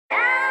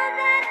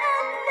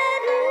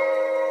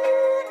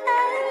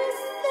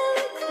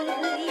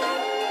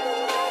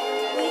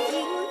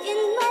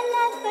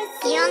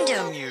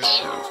Yondo music.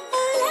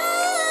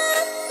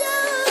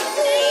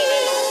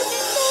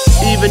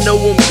 Even though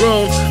I'm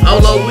grown,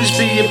 I'll always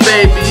be your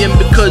baby. And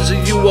because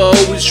of you, I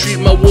always treat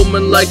my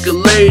woman like a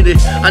lady.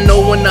 I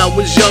know when I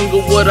was younger,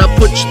 what I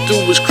put you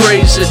through was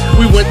crazy.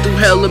 We went through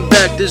hell and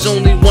back, there's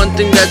only one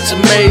thing that's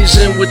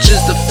amazing, which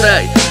is the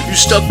fact you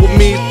stuck with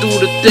me through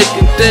the thick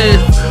and thin.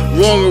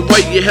 Wrong or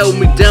right, you held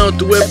me down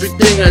through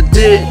everything I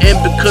did. And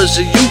because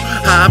of you,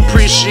 I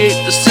appreciate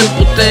the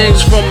simple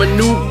things, from a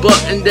new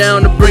button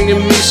down to bringing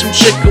me some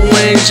chicken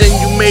wings. And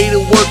you made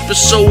it work for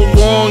so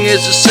long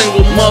as a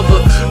single mother.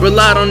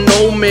 Relied on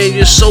no man,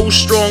 you're so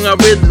strong, I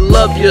really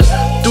love you.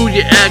 Through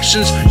your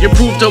actions, you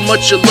proved how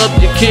much you love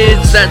your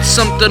kids. That's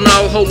something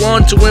I'll hold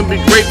on to and be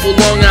grateful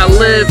long I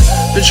live.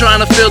 Been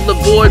trying to fill the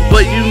void,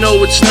 but you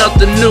know it's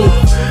nothing new.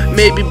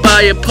 Maybe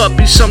buy a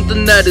puppy,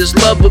 something that is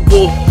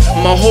lovable.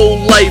 My whole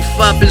life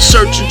I've been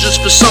searching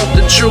just for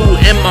something true.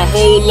 And my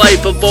whole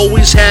life I've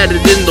always had it,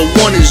 and the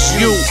one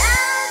is you.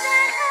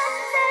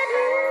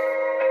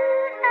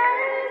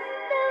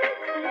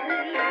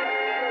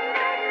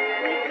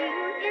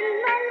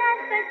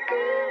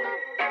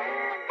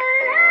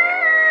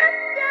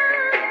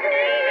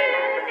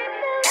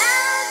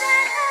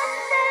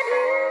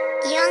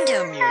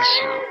 Yondo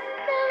music.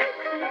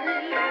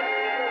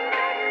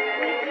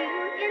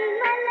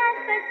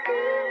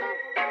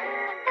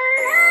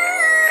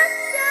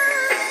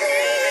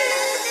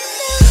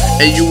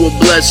 And you a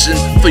blessing,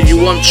 for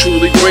you I'm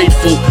truly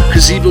grateful.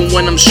 Cause even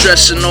when I'm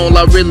stressing, all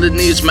I really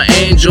need is my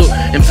angel.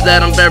 And for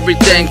that I'm very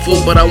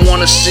thankful, but I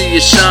wanna see you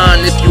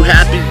shine. If you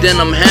happy,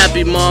 then I'm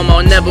happy, mom,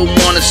 I'll never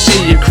wanna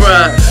see you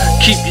cry.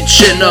 Keep your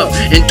chin up,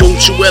 and don't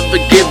you ever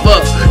give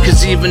up.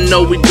 Cause even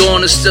though we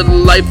gone, it's still a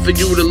life for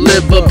you to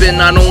live up. And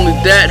not only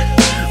that,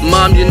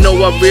 mom, you know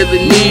I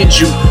really need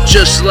you.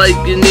 Just like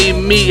you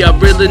need me, I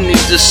really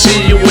need to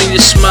see you. When you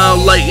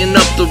smile, lighten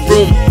up the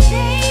room.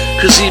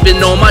 Cause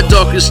even on my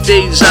darkest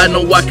days, I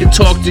know I can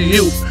talk to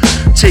you.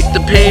 Take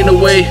the pain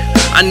away,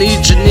 I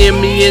need you near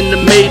me in a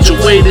major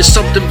way. There's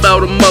something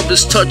about a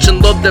mother's touch and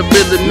love that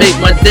really make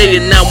my day.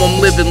 And now I'm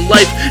living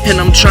life,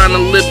 and I'm trying to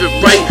live it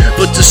right.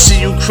 But to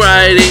see you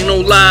cry, it ain't no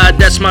lie,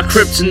 that's my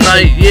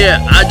kryptonite. Yeah,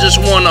 I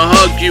just wanna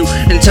hug you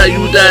and tell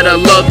you that I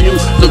love you.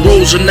 The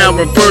roles are now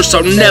reversed,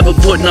 I'll never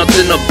put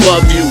nothing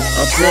above you,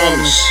 I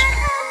promise.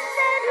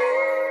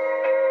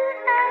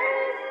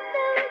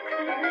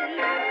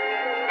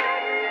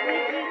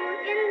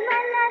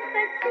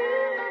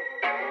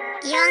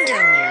 Yondo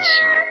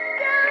music.